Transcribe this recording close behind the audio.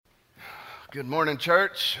Good morning,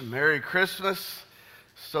 church. Merry Christmas.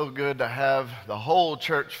 So good to have the whole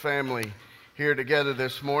church family here together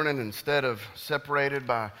this morning instead of separated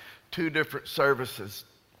by two different services.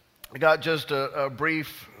 I got just a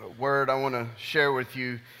brief word I want to share with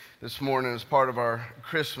you this morning as part of our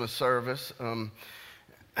Christmas service. One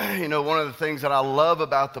of the things that I love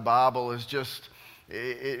about the Bible is just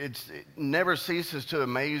it never ceases to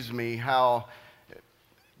amaze me how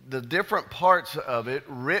the different parts of it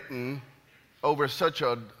written over such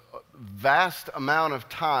a vast amount of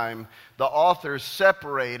time, the authors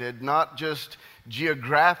separated not just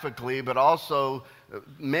geographically, but also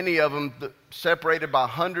many of them separated by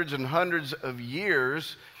hundreds and hundreds of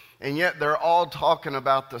years, and yet they're all talking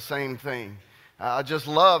about the same thing. I just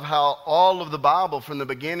love how all of the Bible, from the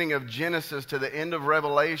beginning of Genesis to the end of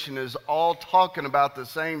Revelation, is all talking about the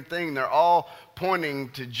same thing. They're all pointing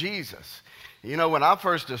to Jesus. You know, when I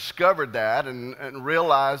first discovered that and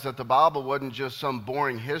realized that the Bible wasn't just some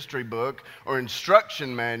boring history book or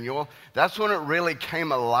instruction manual, that's when it really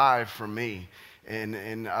came alive for me.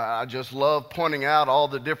 And I just love pointing out all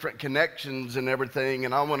the different connections and everything.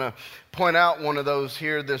 And I want to point out one of those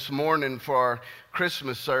here this morning for our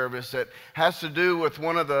Christmas service that has to do with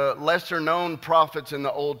one of the lesser-known prophets in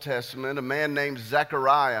the Old Testament, a man named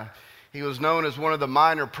Zechariah. He was known as one of the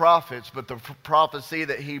minor prophets, but the prophecy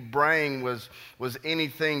that he brought was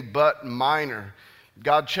anything but minor.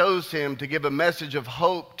 God chose him to give a message of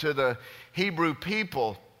hope to the Hebrew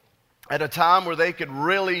people at a time where they could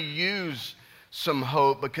really use some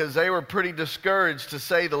hope because they were pretty discouraged, to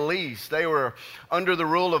say the least. They were under the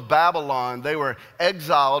rule of Babylon. They were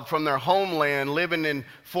exiled from their homeland, living in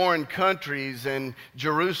foreign countries, and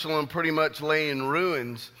Jerusalem pretty much lay in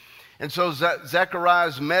ruins. And so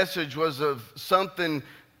Zechariah's message was of something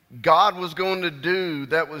God was going to do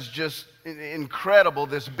that was just incredible,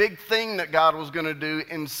 this big thing that God was going to do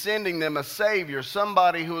in sending them a Savior,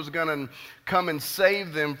 somebody who was going to come and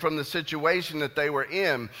save them from the situation that they were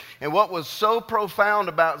in. And what was so profound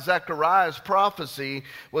about Zechariah's prophecy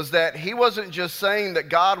was that he wasn't just saying that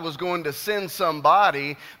God was going to send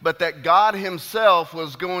somebody, but that God himself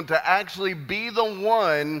was going to actually be the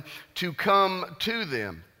one to come to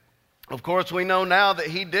them. Of course, we know now that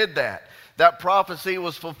he did that. That prophecy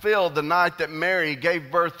was fulfilled the night that Mary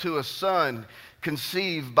gave birth to a son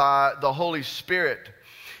conceived by the Holy Spirit.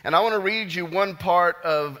 And I want to read you one part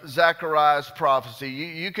of Zechariah's prophecy.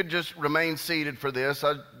 You could just remain seated for this.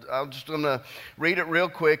 I'm just going to read it real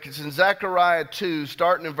quick. It's in Zechariah 2,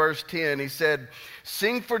 starting in verse 10. He said,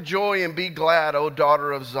 "Sing for joy and be glad, O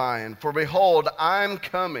daughter of Zion, for behold, I'm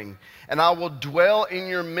coming, and I will dwell in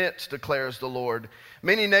your midst, declares the Lord.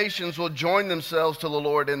 Many nations will join themselves to the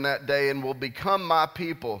Lord in that day and will become my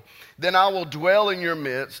people. Then I will dwell in your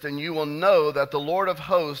midst, and you will know that the Lord of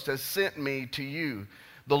hosts has sent me to you.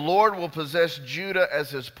 The Lord will possess Judah as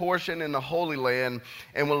his portion in the Holy Land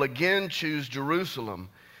and will again choose Jerusalem.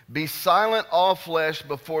 Be silent, all flesh,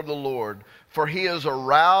 before the Lord, for he is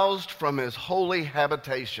aroused from his holy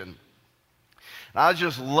habitation." I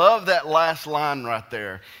just love that last line right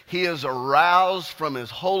there. He is aroused from his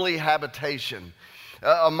holy habitation.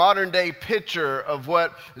 A modern day picture of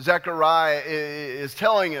what Zechariah is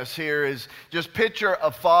telling us here is just picture a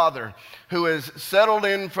father who is settled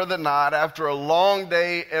in for the night after a long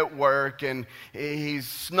day at work, and he's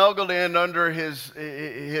snuggled in under his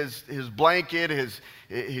blanket,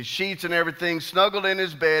 his sheets and everything, snuggled in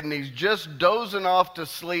his bed, and he's just dozing off to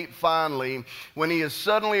sleep finally when he is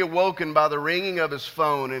suddenly awoken by the ringing of his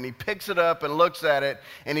phone, and he picks it up and looks at it,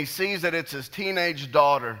 and he sees that it's his teenage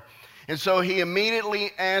daughter. And so he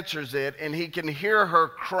immediately answers it, and he can hear her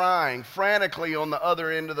crying frantically on the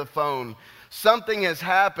other end of the phone. Something has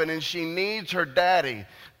happened, and she needs her daddy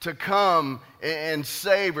to come and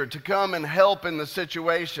save her, to come and help in the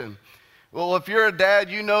situation. Well, if you're a dad,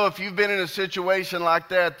 you know if you've been in a situation like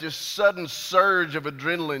that, this sudden surge of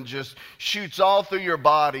adrenaline just shoots all through your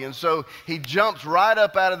body. And so he jumps right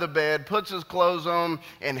up out of the bed, puts his clothes on,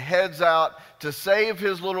 and heads out to save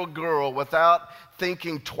his little girl without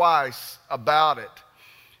thinking twice about it.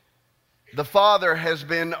 The father has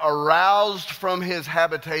been aroused from his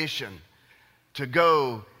habitation to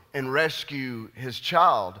go and rescue his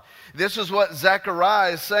child. This is what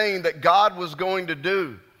Zechariah is saying that God was going to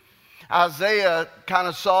do. Isaiah kind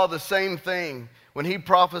of saw the same thing when he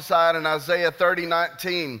prophesied in Isaiah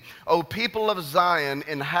 30:19, "O people of Zion,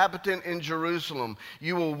 inhabitant in Jerusalem,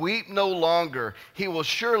 you will weep no longer. He will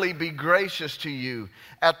surely be gracious to you.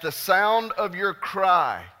 At the sound of your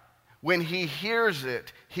cry, when he hears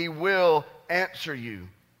it, he will answer you."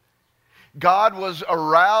 God was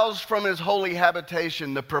aroused from his holy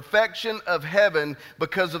habitation, the perfection of heaven,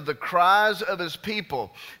 because of the cries of his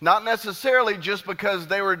people. Not necessarily just because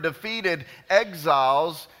they were defeated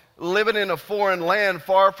exiles living in a foreign land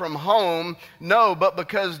far from home. No, but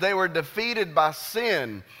because they were defeated by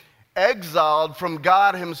sin, exiled from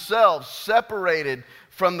God himself, separated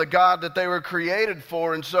from the God that they were created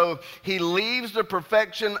for. And so he leaves the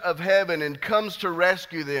perfection of heaven and comes to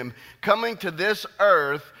rescue them, coming to this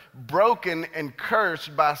earth broken and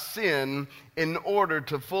cursed by sin in order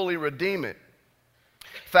to fully redeem it.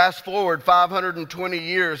 Fast forward 520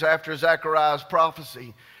 years after Zechariah's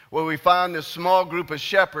prophecy, where we find this small group of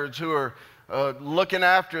shepherds who are looking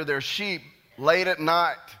after their sheep late at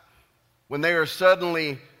night, when they are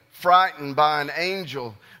suddenly frightened by an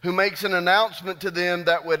angel who makes an announcement to them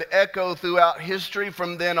that would echo throughout history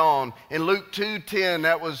from then on. In Luke 2:10,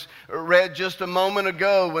 that was read just a moment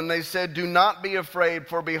ago, when they said, "Do not be afraid,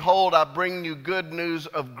 for behold, I bring you good news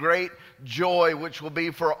of great joy, which will be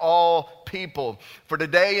for all people. For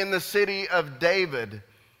today in the city of David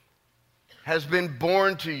has been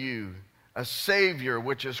born to you a Savior,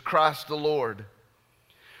 which is Christ the Lord."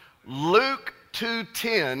 Luke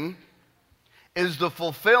 2:10 is the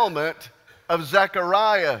fulfillment of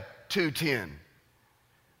Zechariah 2:10,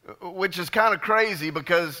 which is kind of crazy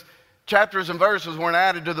because chapters and verses weren't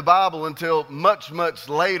added to the Bible until much, much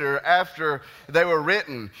later after they were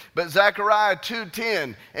written. But Zechariah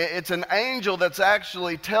 2:10, it's an angel that's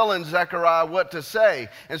actually telling Zechariah what to say.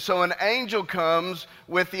 And so an angel comes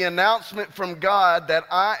with the announcement from God that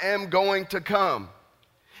I am going to come.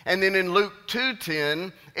 And then in Luke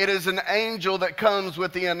 2:10, it is an angel that comes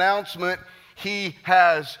with the announcement, he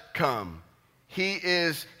has come. He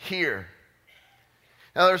is here.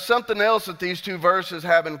 Now, there's something else that these two verses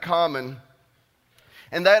have in common,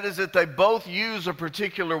 and that is that they both use a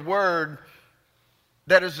particular word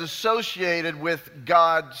that is associated with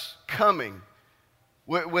God's coming,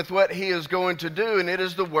 with what he is going to do, and it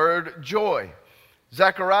is the word joy.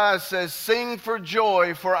 Zechariah says, "Sing for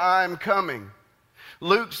joy, for I am coming."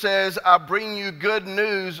 Luke says, "I bring you good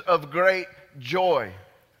news of great joy."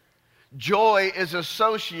 Joy is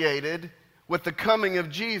associated with the coming of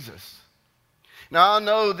Jesus. Now, I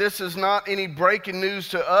know this is not any breaking news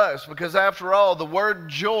to us, because after all, the word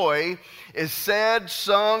joy is said,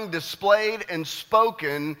 sung, displayed, and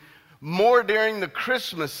spoken more during the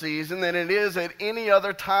Christmas season than it is at any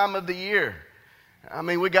other time of the year. I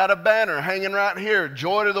mean, we got a banner hanging right here,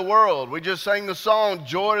 "Joy to the World." We just sang the song,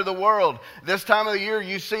 "Joy to the World." This time of the year,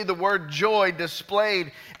 you see the word joy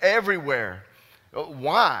displayed everywhere.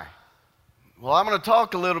 Why? Well, I'm going to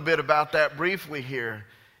talk a little bit about that briefly here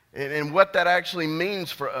and what that actually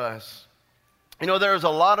means for us. You know, there's a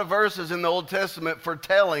lot of verses in the Old Testament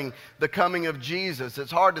foretelling the coming of Jesus.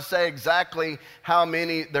 It's hard to say exactly how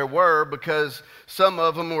many there were, because some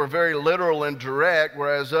of them were very literal and direct,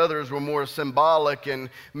 whereas others were more symbolic and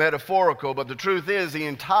metaphorical. But the truth is, the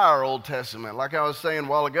entire Old Testament, like I was saying a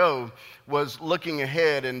while ago, was looking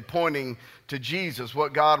ahead and pointing to Jesus,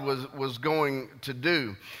 what God was going to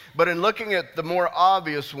do. But in looking at the more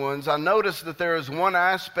obvious ones, I noticed that there is one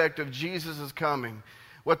aspect of Jesus' coming,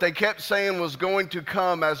 what they kept saying was going to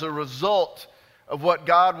come as a result of what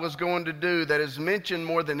God was going to do, that is mentioned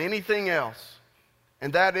more than anything else,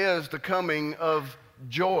 and that is the coming of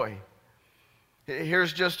joy.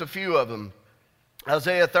 Here's just a few of them.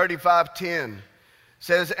 Isaiah 35:10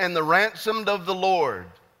 says, "And the ransomed of the Lord,"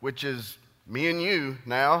 which is me and you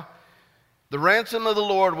now, "the ransom of the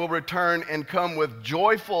Lord will return and come with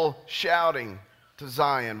joyful shouting to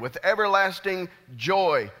Zion, with everlasting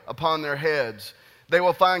joy upon their heads. They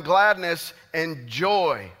will find gladness and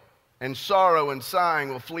joy, and sorrow and sighing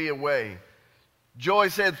will flee away." Joy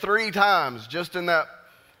said 3 times just in that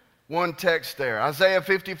one text there. Isaiah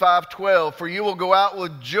 55:12, "For you will go out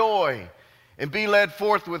with joy and be led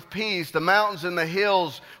forth with peace. The mountains and the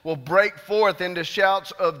hills will break forth into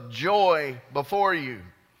shouts of joy before you."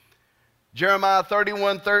 Jeremiah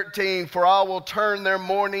 31:13, "For I will turn their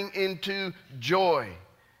mourning into joy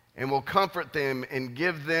and will comfort them and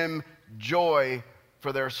give them joy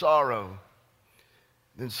for their sorrow."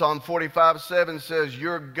 Then Psalm 45:7 says,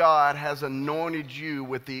 "Your God has anointed you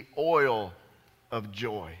with the oil of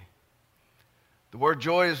joy." The word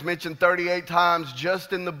joy is mentioned 38 times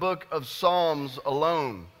just in the book of Psalms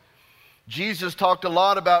alone. Jesus talked a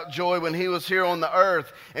lot about joy when he was here on the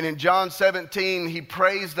earth. And in John 17, he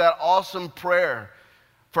prays that awesome prayer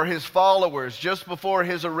for his followers just before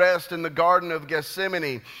his arrest in the Garden of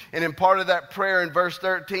Gethsemane. And in part of that prayer in verse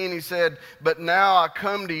 13, he said, "But now I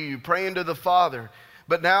come to you," praying to the Father,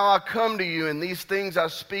 "But now I come to you, and these things I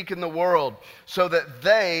speak in the world, so that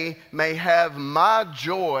they may have my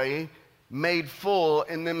joy made full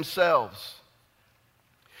in themselves.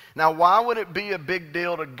 Now, why would it be a big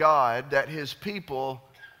deal to God that his people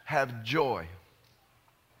have joy?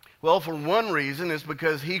 Well, for one reason, it's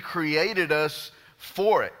because he created us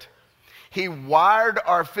for it. He wired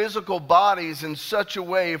our physical bodies in such a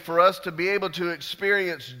way for us to be able to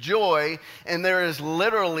experience joy, and there is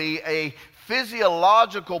literally a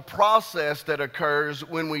physiological process that occurs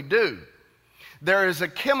when we do. There is a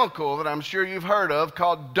chemical that I'm sure you've heard of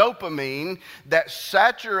called dopamine that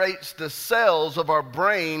saturates the cells of our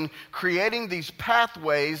brain, creating these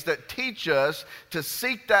pathways that teach us to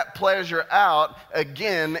seek that pleasure out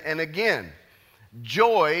again and again.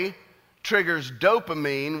 Joy triggers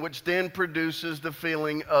dopamine, which then produces the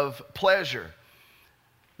feeling of pleasure.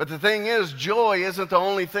 But the thing is, joy isn't the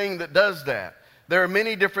only thing that does that. There are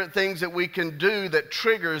many different things that we can do that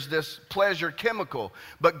triggers this pleasure chemical.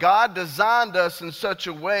 But God designed us in such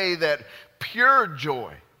a way that pure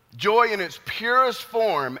joy, joy in its purest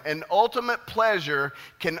form and ultimate pleasure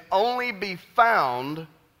can only be found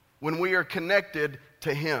when we are connected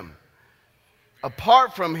to Him.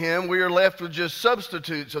 Apart from Him, we are left with just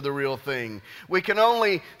substitutes of the real thing. We can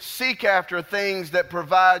only seek after things that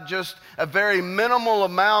provide just a very minimal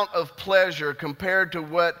amount of pleasure compared to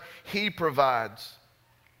what He provides.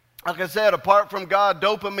 Like I said, apart from God,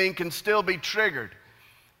 dopamine can still be triggered.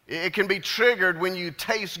 It can be triggered when you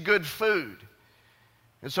taste good food.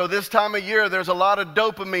 And so this time of year, there's a lot of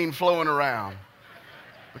dopamine flowing around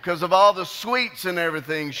because of all the sweets and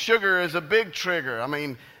everything. Sugar is a big trigger. I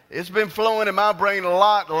mean, it's been flowing in my brain a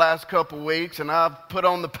lot the last couple weeks, and I've put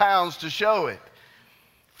on the pounds to show it.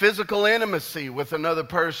 Physical intimacy with another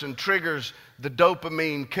person triggers the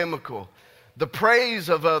dopamine chemical. The praise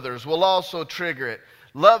of others will also trigger it.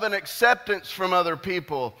 Love and acceptance from other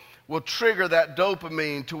people will trigger that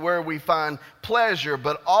dopamine to where we find pleasure.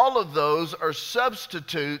 But all of those are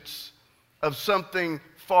substitutes of something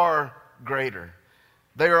far greater.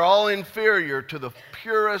 They are all inferior to the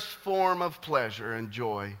purest form of pleasure and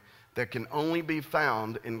joy that can only be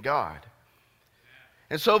found in God.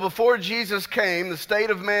 And so before Jesus came, the state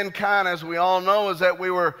of mankind, as we all know, is that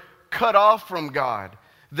we were cut off from God,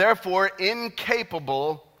 therefore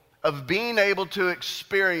incapable of being able to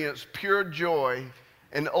experience pure joy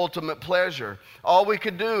and ultimate pleasure. All we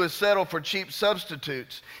could do is settle for cheap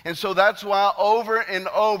substitutes. And so that's why over and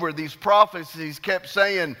over these prophecies kept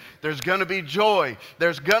saying, there's going to be joy.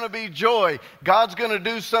 There's going to be joy. God's going to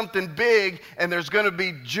do something big, and there's going to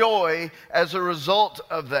be joy as a result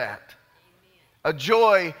of that. A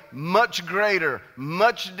joy much greater,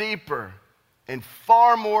 much deeper, and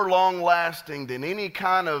far more long-lasting than any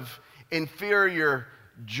kind of inferior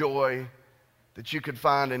joy that you could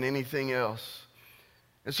find in anything else.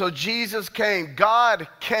 And so Jesus came, God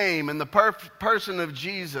came in the person of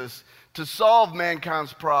Jesus to solve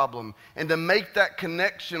mankind's problem and to make that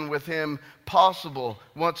connection with Him possible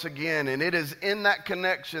once again. And it is in that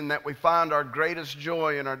connection that we find our greatest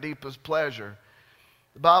joy and our deepest pleasure.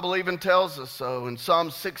 The Bible even tells us so in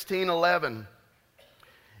Psalm 16:11.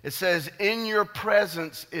 It says, "In your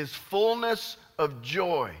presence is fullness of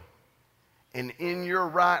joy, and in your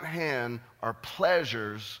right hand are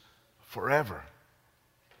pleasures forever."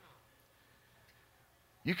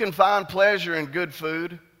 You can find pleasure in good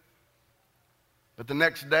food, but the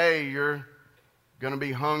next day you're going to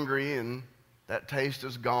be hungry and that taste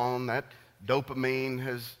is gone. That dopamine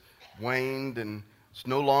has waned and it's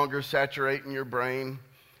no longer saturating your brain.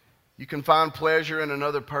 You can find pleasure in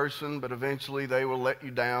another person, but eventually they will let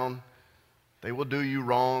you down. They will do you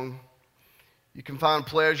wrong. You can find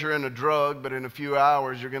pleasure in a drug, but in a few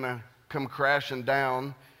hours you're going to come crashing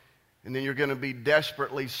down. And then you're going to be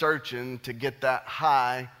desperately searching to get that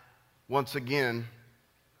high once again.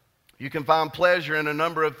 You can find pleasure in a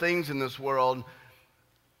number of things in this world,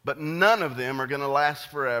 but none of them are going to last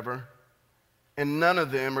forever. And none of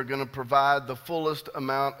them are going to provide the fullest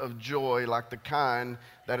amount of joy like the kind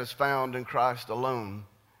that is found in Christ alone.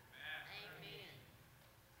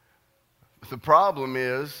 Amen. The problem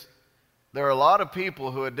is, there are a lot of people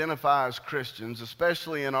who identify as Christians,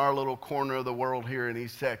 especially in our little corner of the world here in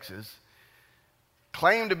East Texas,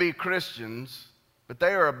 claim to be Christians, but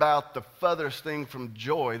they are about the furthest thing from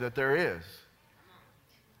joy that there is.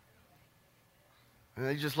 And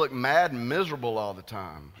they just look mad and miserable all the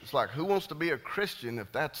time. It's like, who wants to be a Christian if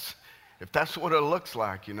that's what it looks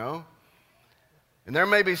like, you know? And there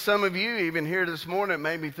may be some of you even here this morning that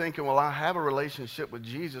may be thinking, well, I have a relationship with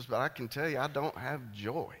Jesus, but I can tell you I don't have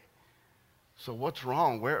joy. So what's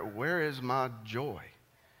wrong? Where is my joy?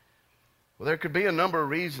 Well, there could be a number of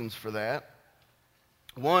reasons for that.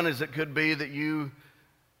 One is it could be that you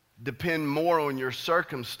depend more on your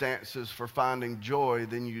circumstances for finding joy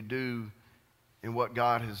than you do in what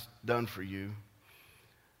God has done for you.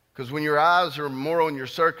 Because when your eyes are more on your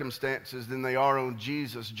circumstances than they are on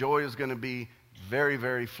Jesus, joy is going to be very,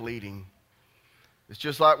 very fleeting. It's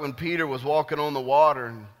just like when Peter was walking on the water,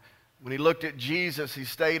 and when he looked at Jesus, he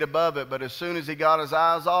stayed above it. But as soon as he got his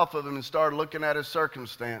eyes off of him and started looking at his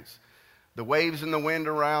circumstance, the waves and the wind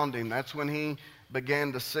around him, that's when he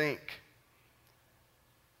began to sink.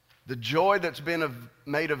 The joy that's been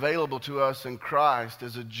made available to us in Christ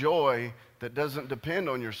is a joy that doesn't depend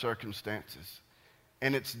on your circumstances.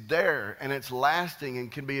 And it's there, and it's lasting,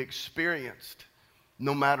 and can be experienced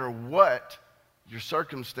no matter what your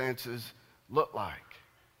circumstances look like.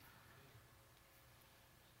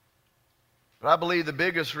 But I believe the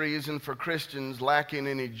biggest reason for Christians lacking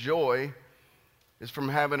any joy is from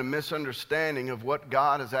having a misunderstanding of what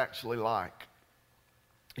God is actually like.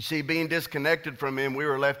 You see, being disconnected from Him, we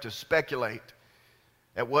were left to speculate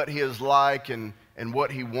at what He is like and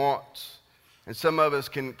what He wants. And some of us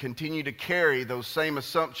can continue to carry those same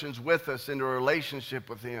assumptions with us into a relationship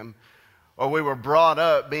with Him. Or we were brought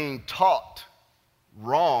up being taught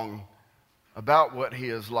wrong about what He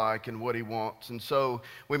is like and what He wants. And so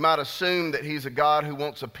we might assume that He's a God who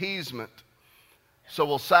wants appeasement. So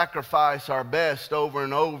we'll sacrifice our best over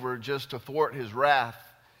and over just to thwart His wrath.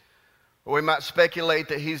 Or we might speculate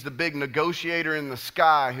that He's the big negotiator in the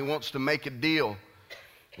sky who wants to make a deal.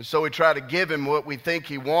 And so we try to give Him what we think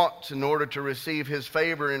He wants in order to receive His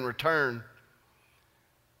favor in return.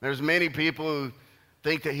 There's many people who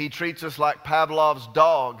think that He treats us like Pavlov's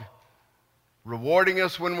dog, rewarding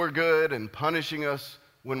us when we're good and punishing us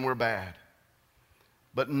when we're bad.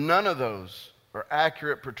 But none of those are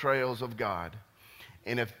accurate portrayals of God.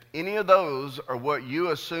 And if any of those are what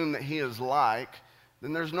you assume that He is like,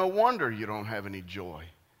 then there's no wonder you don't have any joy.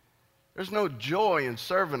 There's no joy in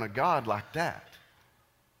serving a God like that.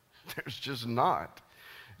 There's just not.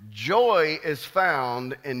 Joy is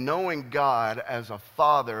found in knowing God as a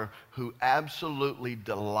Father who absolutely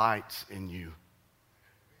delights in you.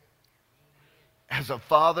 As a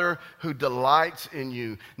Father who delights in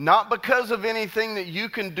you. Not because of anything that you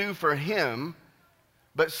can do for Him,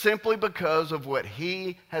 but simply because of what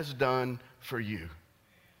He has done for you.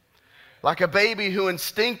 Like a baby who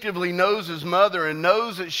instinctively knows his mother and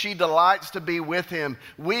knows that she delights to be with him,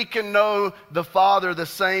 we can know the Father the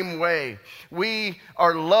same way. We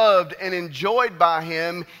are loved and enjoyed by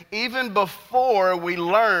Him even before we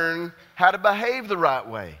learn how to behave the right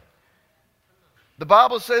way. The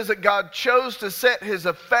Bible says that God chose to set His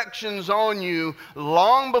affections on you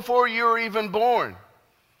long before you were even born,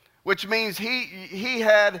 which means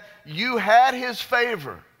you had His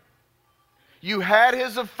favor. You had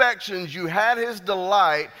His affections, you had His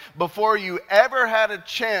delight before you ever had a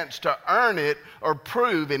chance to earn it or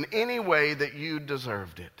prove in any way that you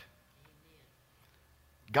deserved it.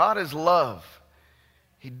 God is love.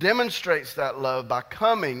 He demonstrates that love by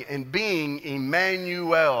coming and being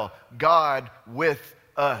Emmanuel, God with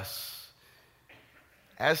us.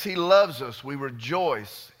 As He loves us, we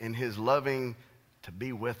rejoice in His loving to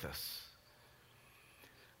be with us.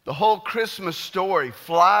 The whole Christmas story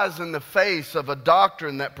flies in the face of a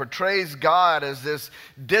doctrine that portrays God as this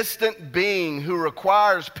distant being who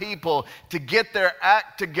requires people to get their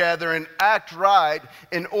act together and act right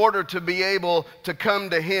in order to be able to come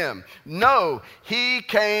to Him. No, He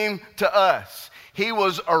came to us. He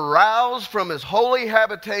was aroused from His holy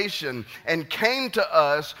habitation and came to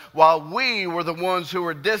us while we were the ones who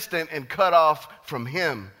were distant and cut off from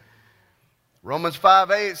Him. Romans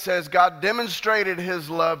 5:8 says God demonstrated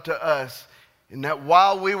His love to us in that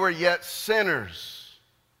while we were yet sinners,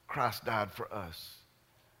 Christ died for us.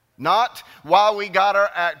 Not while we got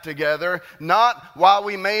our act together, not while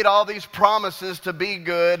we made all these promises to be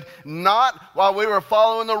good, not while we were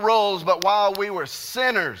following the rules, but while we were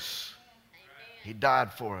sinners, He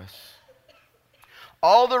died for us.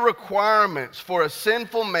 All the requirements for a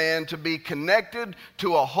sinful man to be connected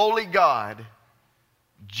to a holy God,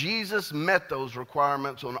 Jesus met those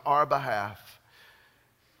requirements on our behalf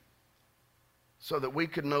so that we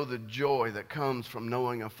could know the joy that comes from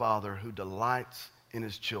knowing a Father who delights in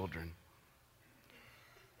His children.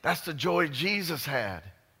 That's the joy Jesus had.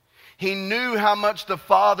 He knew how much the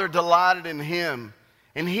Father delighted in Him,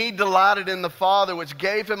 and He delighted in the Father, which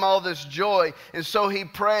gave Him all this joy. And so He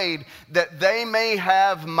prayed that they may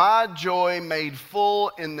have my joy made full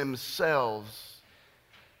in themselves.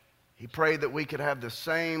 He prayed that we could have the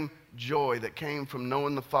same joy that came from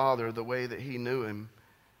knowing the Father the way that He knew Him.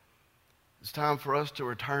 It's time for us to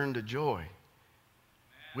return to joy.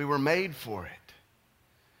 We were made for it.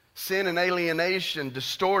 Sin and alienation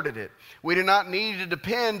distorted it. We do not need to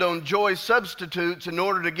depend on joy substitutes in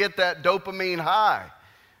order to get that dopamine high.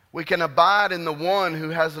 We can abide in the one who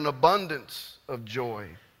has an abundance of joy.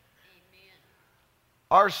 Amen.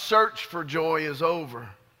 Our search for joy is over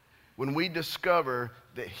when we discover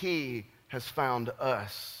that He has found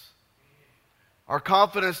us. Our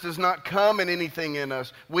confidence does not come in anything in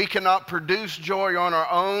us. We cannot produce joy on our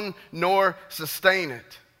own nor sustain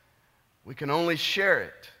it. We can only share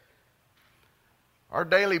it. Our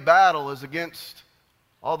daily battle is against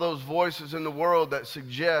all those voices in the world that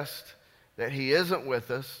suggest that He isn't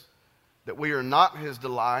with us, that we are not His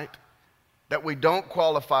delight, that we don't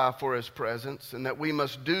qualify for His presence, and that we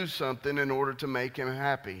must do something in order to make Him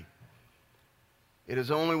happy. It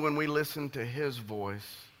is only when we listen to His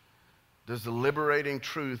voice does the liberating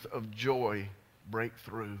truth of joy break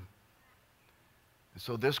through. And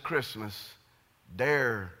so this Christmas,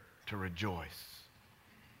 dare to rejoice.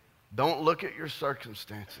 Don't look at your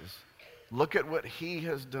circumstances. Look at what He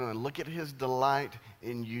has done. Look at His delight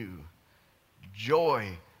in you. Joy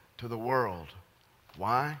to the world.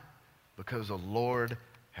 Why? Because the Lord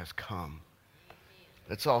has come.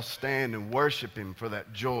 Let's all stand and worship Him for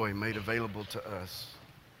that joy made available to us.